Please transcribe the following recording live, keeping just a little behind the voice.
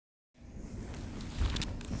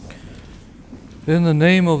In the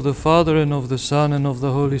name of the Father, and of the Son, and of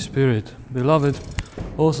the Holy Spirit. Beloved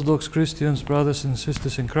Orthodox Christians, brothers and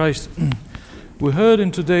sisters in Christ, we heard in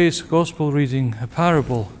today's Gospel reading a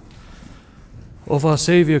parable of our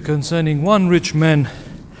Savior concerning one rich man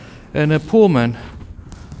and a poor man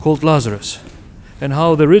called Lazarus, and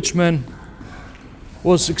how the rich man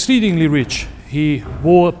was exceedingly rich. He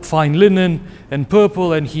wore fine linen and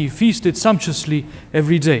purple, and he feasted sumptuously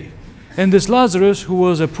every day. And this Lazarus, who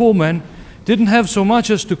was a poor man, didn't have so much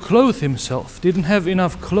as to clothe himself, didn't have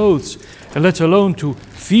enough clothes, let alone to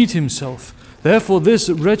feed himself. Therefore, this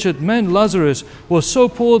wretched man, Lazarus, was so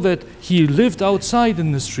poor that he lived outside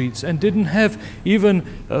in the streets and didn't have even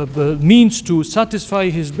the means to satisfy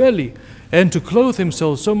his belly and to clothe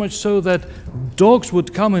himself, so much so that dogs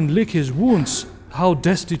would come and lick his wounds, how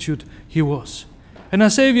destitute he was. And our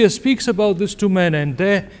Savior speaks about these two men and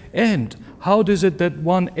their end. How is it that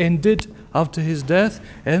one ended after his death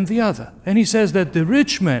and the other? And he says that the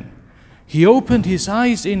rich man, he opened his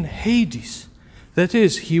eyes in Hades. That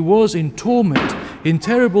is, he was in torment, in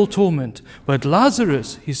terrible torment. But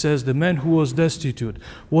Lazarus, he says, the man who was destitute,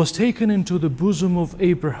 was taken into the bosom of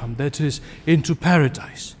Abraham, that is, into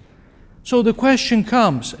paradise. So the question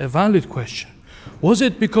comes, a valid question. Was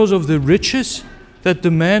it because of the riches that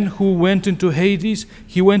the man who went into Hades,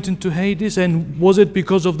 he went into Hades? And was it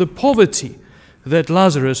because of the poverty that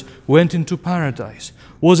Lazarus went into paradise?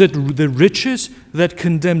 Was it the riches that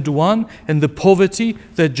condemned one and the poverty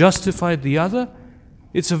that justified the other?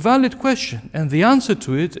 It's a valid question, and the answer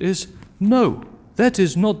to it is no. That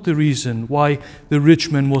is not the reason why the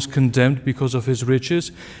rich man was condemned because of his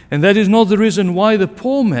riches, and that is not the reason why the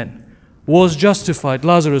poor man was justified,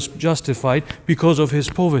 Lazarus justified, because of his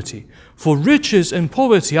poverty. For riches and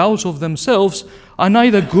poverty out of themselves are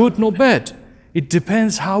neither good nor bad. It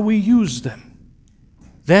depends how we use them.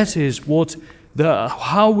 That is what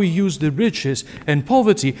how we use the riches and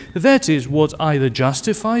poverty, that is what either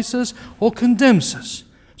justifies us or condemns us.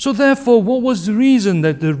 So therefore, what was the reason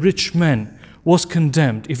that the rich man was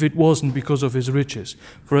condemned if it wasn't because of his riches?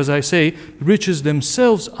 For as I say, riches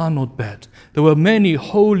themselves are not bad. There were many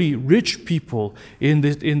holy, rich people in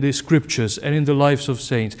the scriptures and in the lives of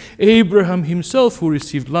saints. Abraham himself, who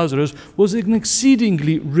received Lazarus, was an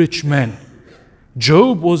exceedingly rich man.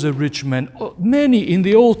 Job was a rich man. Many in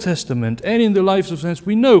the Old Testament and in the lives of saints,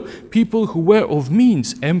 we know people who were of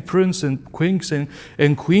means, emperors and kings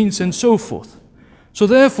and queens and so forth. So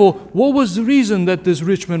therefore, what was the reason that this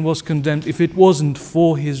rich man was condemned if it wasn't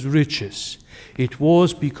for his riches? It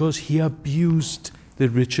was because he abused the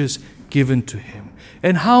riches given to him.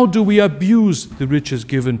 And how do we abuse the riches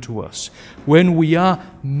given to us? When we are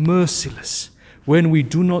merciless, when we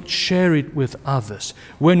do not share it with others,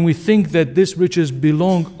 when we think that these riches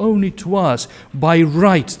belong only to us, by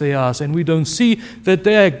right they are, and we don't see that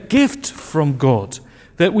they are a gift from God,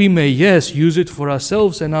 that we may, yes, use it for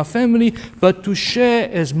ourselves and our family, but to share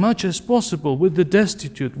as much as possible with the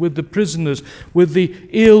destitute, with the prisoners, with the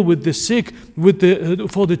ill, with the sick,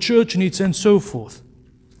 for the church needs and so forth.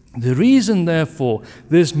 The reason, therefore,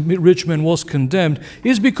 this rich man was condemned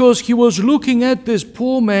is because he was looking at this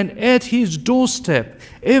poor man at his doorstep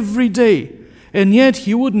every day, and yet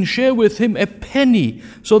he wouldn't share with him a penny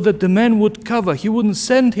so that the man would cover. He wouldn't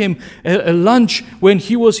send him a lunch when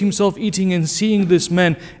he was himself eating and seeing this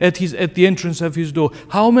man at the entrance of his door.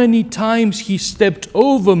 How many times he stepped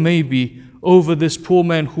over this poor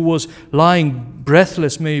man who was lying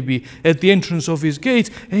breathless maybe at the entrance of his gate,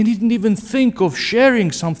 and he didn't even think of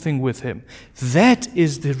sharing something with him. That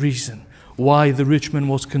is the reason why the rich man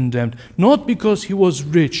was condemned. Not because he was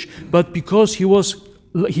rich, but because he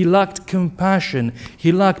lacked compassion,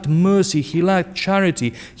 he lacked mercy, he lacked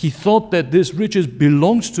charity. He thought that this riches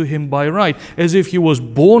belonged to him by right, as if he was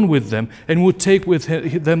born with them and would take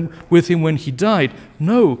them with him when he died.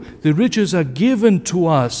 No, the riches are given to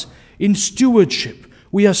us in stewardship.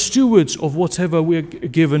 We are stewards of whatever we are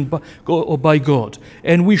given by God,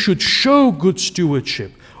 and we should show good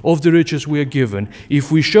stewardship of the riches we are given.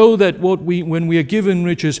 If we show that when we are given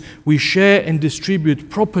riches, we share and distribute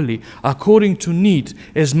properly according to need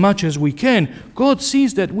as much as we can, God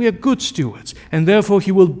sees that we are good stewards, and therefore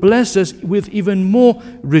He will bless us with even more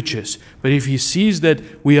riches. But if He sees that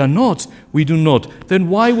we are not, we do not, then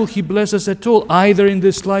why will He bless us at all, either in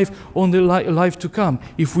this life or in the life to come?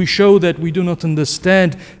 If we show that we do not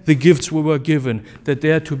understand the gifts we were given, that they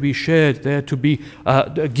are to be shared, they are to be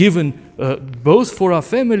given both for our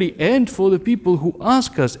family and for the people who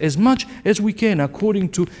ask us as much as we can according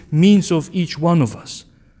to means of each one of us.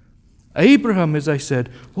 Abraham, as I said,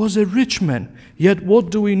 was a rich man, yet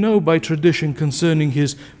what do we know by tradition concerning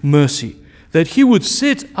his mercy? That he would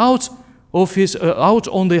sit out on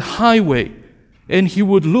the highway and he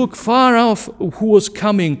would look far off who was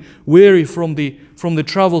coming weary from the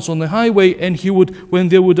travels on the highway, and he would, when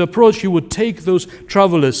they would approach, he would take those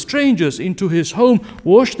travelers, strangers, into his home,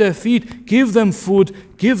 wash their feet, give them food,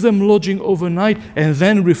 give them lodging overnight, and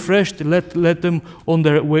then refreshed, let them on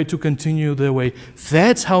their way to continue their way.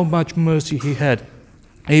 That's how much mercy he had,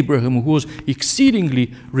 Abraham, who was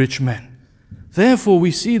exceedingly rich man. Therefore,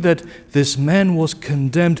 we see that this man was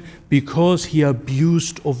condemned because he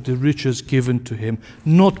abused of the riches given to him,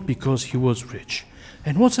 not because he was rich.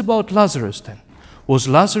 And what about Lazarus then? Was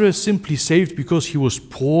Lazarus simply saved because he was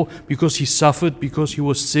poor, because he suffered, because he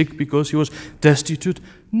was sick, because he was destitute?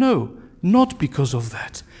 No, not because of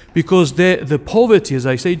that. Because the poverty, as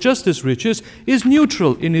I say, just as riches, is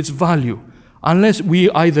neutral in its value, unless we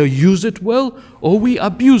either use it well or we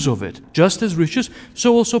abuse of it. Just as riches,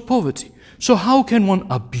 so also poverty. So how can one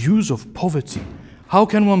abuse of poverty? How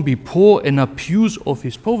can one be poor and abuse of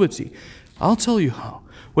his poverty? I'll tell you how.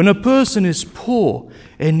 When a person is poor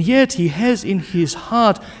and yet he has in his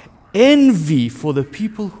heart envy for the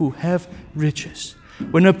people who have riches,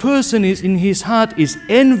 when a person is in his heart is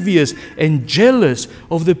envious and jealous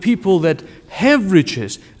of the people that have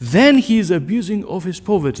riches, then he is abusing of his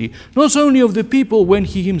poverty. Not only of the people when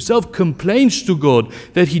he himself complains to God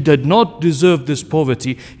that he did not deserve this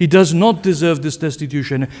poverty, he does not deserve this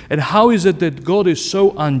destitution, and how is it that God is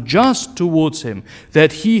so unjust towards him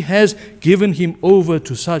that he has given him over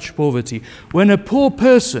to such poverty. When a poor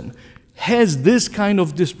person has this kind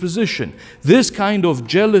of disposition, this kind of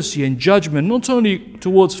jealousy and judgment, not only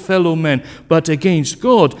towards fellow men, but against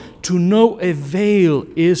God, to no avail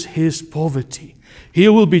is his poverty. He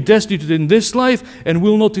will be destitute in this life and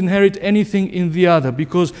will not inherit anything in the other,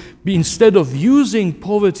 because instead of using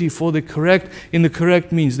poverty for the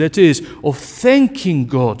correct means, that is, of thanking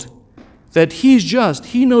God, that he's just,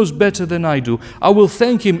 he knows better than I do. I will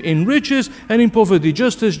thank him in riches and in poverty,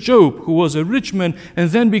 just as Job, who was a rich man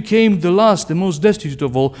and then became the most destitute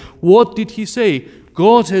of all. What did he say?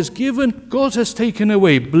 God has given, God has taken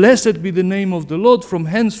away. Blessed be the name of the Lord from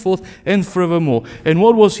henceforth and forevermore. And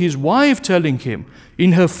what was his wife telling him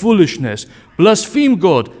in her foolishness? Blaspheme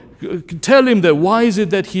God. Tell him that why is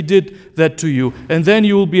it that he did that to you, and then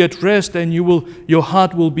you will be at rest and your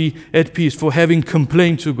heart will be at peace for having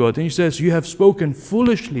complained to God. And he says, you have spoken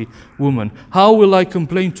foolishly, woman. How will I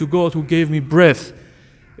complain to God who gave me breath?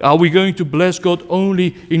 Are we going to bless God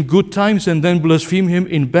only in good times and then blaspheme him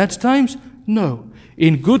in bad times? No.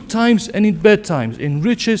 In good times and in bad times, in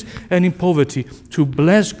riches and in poverty, to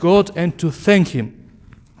bless God and to thank him.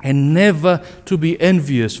 And never to be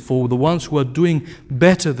envious for the ones who are doing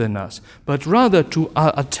better than us, but rather to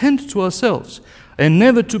attend to ourselves and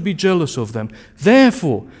never to be jealous of them.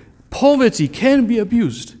 Therefore, poverty can be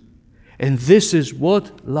abused. And this is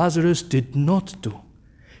what Lazarus did not do.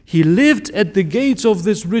 He lived at the gates of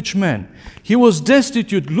this rich man. He was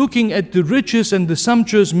destitute, looking at the riches and the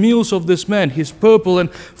sumptuous meals of this man, his purple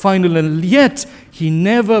and fine linen. Yet he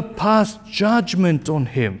never passed judgment on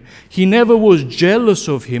him. He never was jealous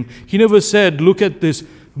of him. He never said, look at this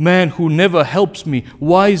man who never helps me.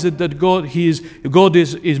 Why is it that God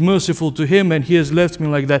is merciful to him and he has left me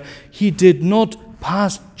like that? He did not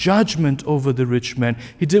pass judgment over the rich man.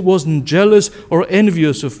 He wasn't jealous or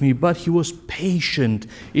envious of me, but he was patient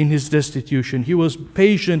in his destitution. He was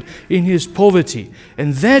patient in his poverty.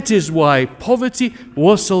 And that is why poverty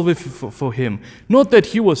was salvific for him. Not that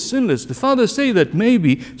he was sinless. The fathers say that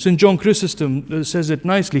maybe, St. John Chrysostom says it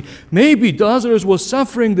nicely, maybe Lazarus was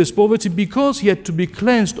suffering this poverty because he had to be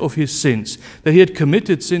cleansed of his sins, that he had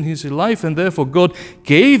committed sin in his life, and therefore God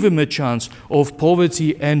gave him a chance of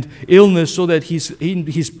poverty and illness so that in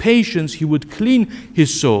his patience he would clean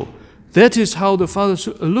his soul. That is how the fathers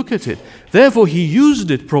look at it. Therefore he used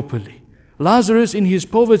it properly. Lazarus in his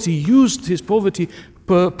poverty used his poverty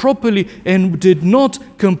properly and did not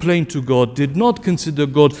complain to God, did not consider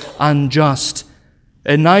God unjust.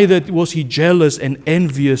 And neither was he jealous and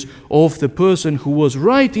envious of the person who was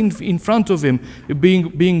right in front of him,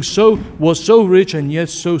 was so rich and yet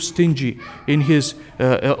so stingy in his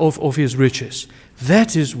of his riches.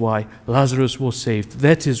 That is why Lazarus was saved.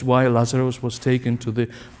 That is why Lazarus was taken to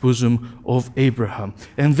the bosom of Abraham.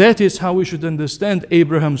 And that is how we should understand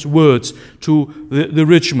Abraham's words to the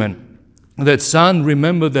rich man. That, son,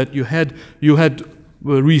 remember that you had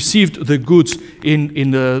received the goods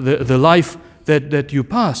in the life that you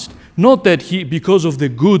passed. Not that because of the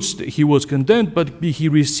goods he was content, but he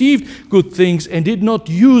received good things and did not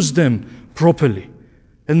use them properly.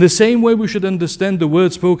 In the same way we should understand the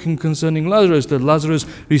word spoken concerning Lazarus, that Lazarus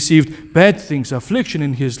received bad things, affliction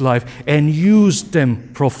in his life, and used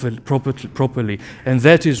them properly. And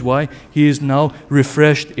that is why he is now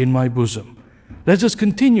refreshed in my bosom. Let us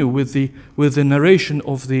continue with the narration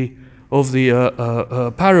of the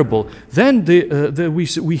parable. Then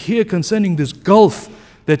we hear concerning this gulf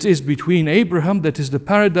that is between Abraham, that is the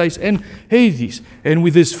paradise, and Hades, and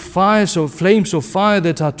with these flames of fire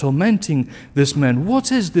that are tormenting this man.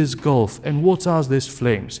 What is this gulf, and what are these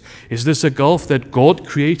flames? Is this a gulf that God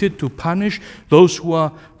created to punish those who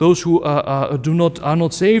are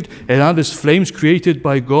not saved, and are these flames created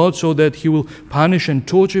by God so that He will punish and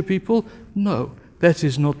torture people? No, that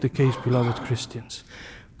is not the case, beloved Christians.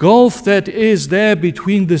 Gulf that is there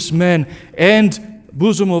between this man and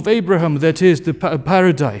bosom of Abraham, that is the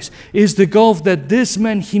paradise, is the gulf that this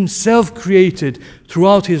man himself created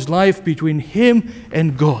throughout his life between him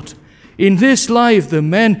and God. In this life, the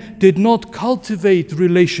man did not cultivate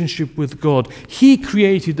relationship with God. He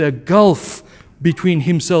created a gulf between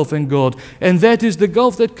himself and God, and that is the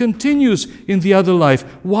gulf that continues in the other life.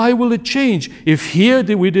 Why will it change? If here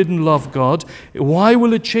we didn't love God, why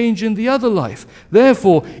will it change in the other life?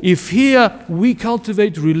 Therefore, if here we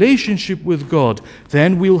cultivate relationship with God,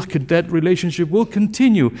 then that relationship will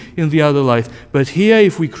continue in the other life. But here,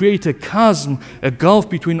 if we create a chasm, a gulf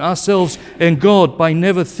between ourselves and God, by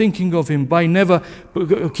never thinking of Him, by never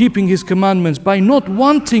keeping His commandments, by not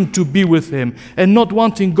wanting to be with Him and not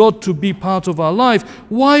wanting God to be part of our life,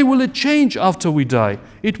 why will it change after we die?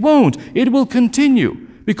 It won't. It will continue,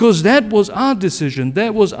 because that was our decision,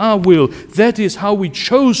 that was our will, that is how we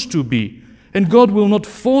chose to be. And God will not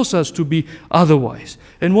force us to be otherwise.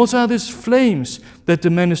 And what are these flames that the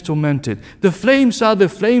man is tormented? The flames are the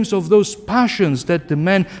flames of those passions that the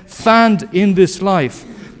man fanned in this life.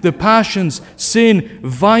 The passions, sin,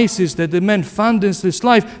 vices that the man found in this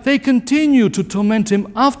life, they continue to torment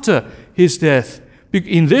him after his death.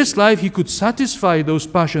 In this life, he could satisfy those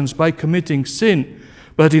passions by committing sin.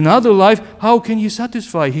 But in other life, how can he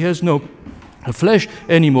satisfy? He has no flesh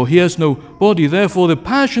anymore. He has no body. Therefore, the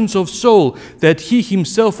passions of soul that he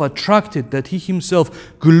himself attracted, that he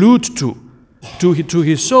himself glued to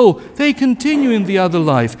his soul, they continue in the other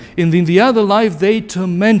life. And in the other life, they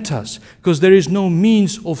torment us, because there is no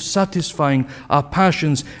means of satisfying our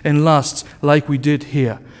passions and lusts like we did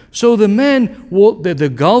here. So the man,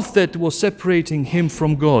 the gulf that was separating him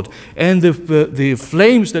from God and the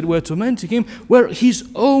flames that were tormenting him were his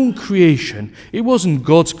own creation. It wasn't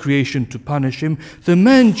God's creation to punish him. The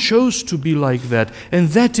man chose to be like that, and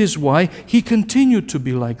that is why he continued to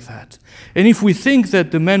be like that. And if we think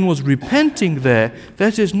that the man was repenting there,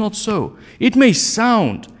 that is not so. It may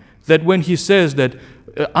sound that when he says that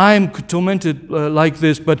I am tormented like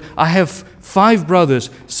this, but I have 5 brothers,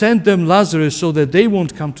 send them Lazarus so that they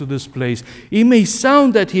won't come to this place. It may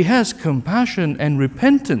sound that he has compassion and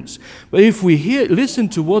repentance, but if we listen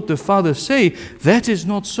to what the Father say, that is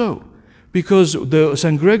not so. Because the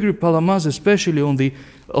St. Gregory Palamas, especially on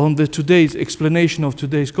the today's explanation of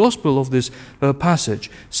today's gospel of this passage,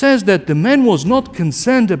 says that the man was not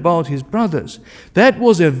concerned about his brothers. That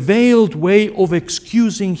was a veiled way of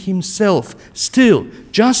excusing himself, still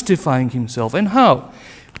justifying himself. And how?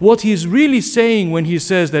 What he's really saying when he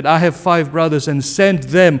says that I have 5 brothers and send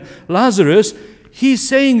them Lazarus, he's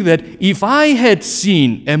saying that if I had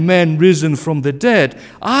seen a man risen from the dead,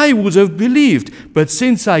 I would have believed. But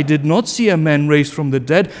since I did not see a man raised from the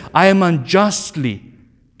dead, I am unjustly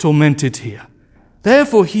tormented here.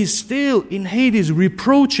 Therefore, he's still in Hades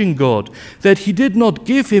reproaching God that he did not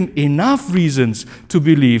give him enough reasons to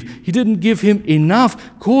believe. He didn't give him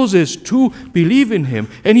enough causes to believe in him.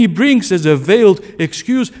 And he brings as a veiled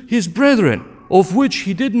excuse his brethren, of which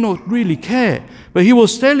he did not really care. But he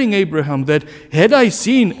was telling Abraham that had I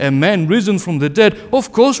seen a man risen from the dead,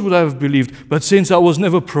 of course would I have believed. But since I was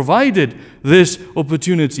never provided this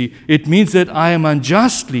opportunity, it means that I am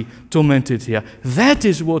unjustly tormented here. That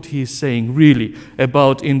is what he is saying really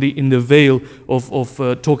about in the veil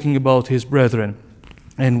of talking about his brethren.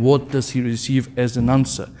 And what does he receive as an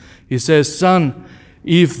answer? He says, son,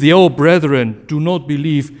 if your brethren do not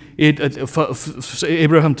believe it,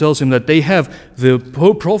 Abraham tells him that they have the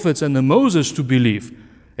prophets and the Moses to believe,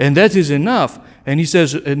 and that is enough. And he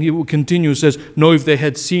says, and he continues, says, no, if they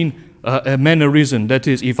had seen a man arisen, that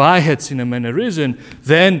is, if I had seen a man arisen,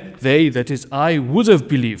 then they, that is, I would have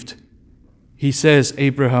believed. He says,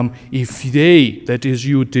 Abraham, if they, that is,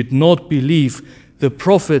 you, did not believe the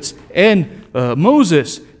prophets and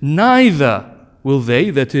Moses, neither will they,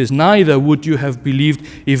 that is, neither would you have believed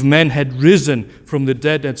if men had risen from the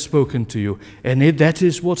dead and spoken to you. And that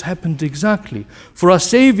is what happened exactly. For our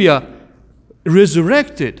Savior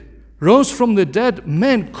resurrected, rose from the dead,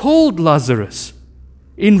 men called Lazarus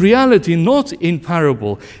In reality, not in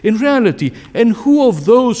parable, in reality. And who of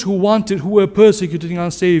those who were persecuting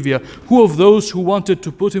our Savior, who of those who wanted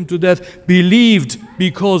to put him to death believed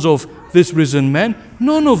because of this risen man?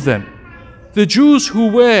 None of them. The Jews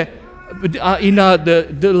who were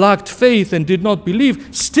lacked faith and did not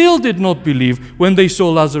believe, still did not believe when they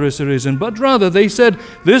saw Lazarus arisen, but rather they said,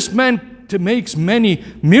 this man makes many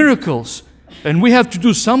miracles, and we have to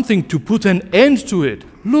do something to put an end to it.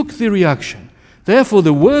 Look the reaction. Therefore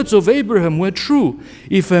the words of Abraham were true.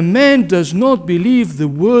 If a man does not believe the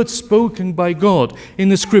words spoken by God in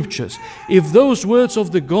the Scriptures, if those words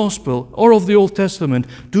of the Gospel or of the Old Testament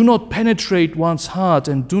do not penetrate one's heart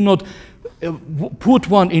and do not put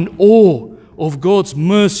one in awe of God's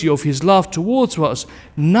mercy, of his love towards us,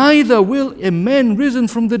 neither will a man risen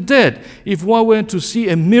from the dead, if one were to see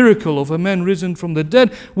a miracle of a man risen from the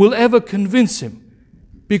dead, will ever convince him.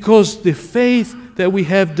 Because the faith that we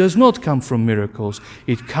have does not come from miracles.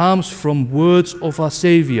 It comes from words of our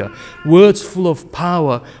Savior, words full of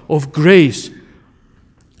power, of grace,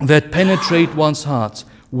 that penetrate one's heart.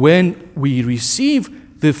 When we receive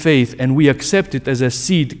the faith and we accept it as a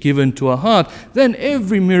seed given to our heart, then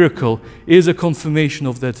every miracle is a confirmation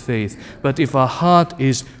of that faith. But if our heart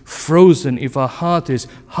is frozen, if our heart is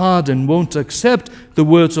hard and won't accept the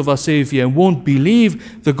words of our Savior and won't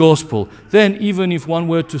believe the gospel, then even if one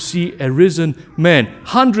were to see a risen man,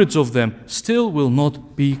 hundreds of them, still will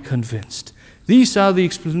not be convinced. These are the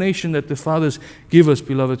explanation that the fathers give us,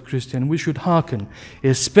 beloved Christian. We should hearken,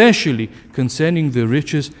 especially concerning the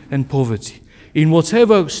riches and poverty. In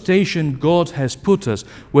whatever station God has put us,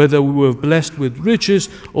 whether we were blessed with riches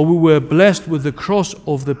or we were blessed with the cross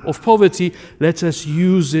of poverty, let us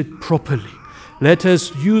use it properly. Let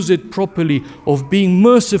us use it properly of being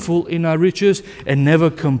merciful in our riches and never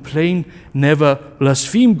complain, never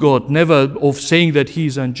blaspheme God, never of saying that He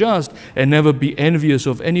is unjust, and never be envious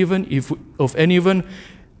of anyone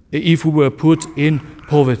if we were put in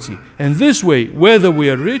poverty. And this way, whether we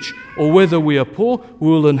are rich or whether we are poor, we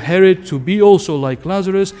will inherit to be also like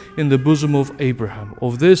Lazarus in the bosom of Abraham.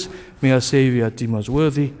 Of this may our Savior deem us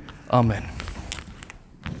worthy. Amen.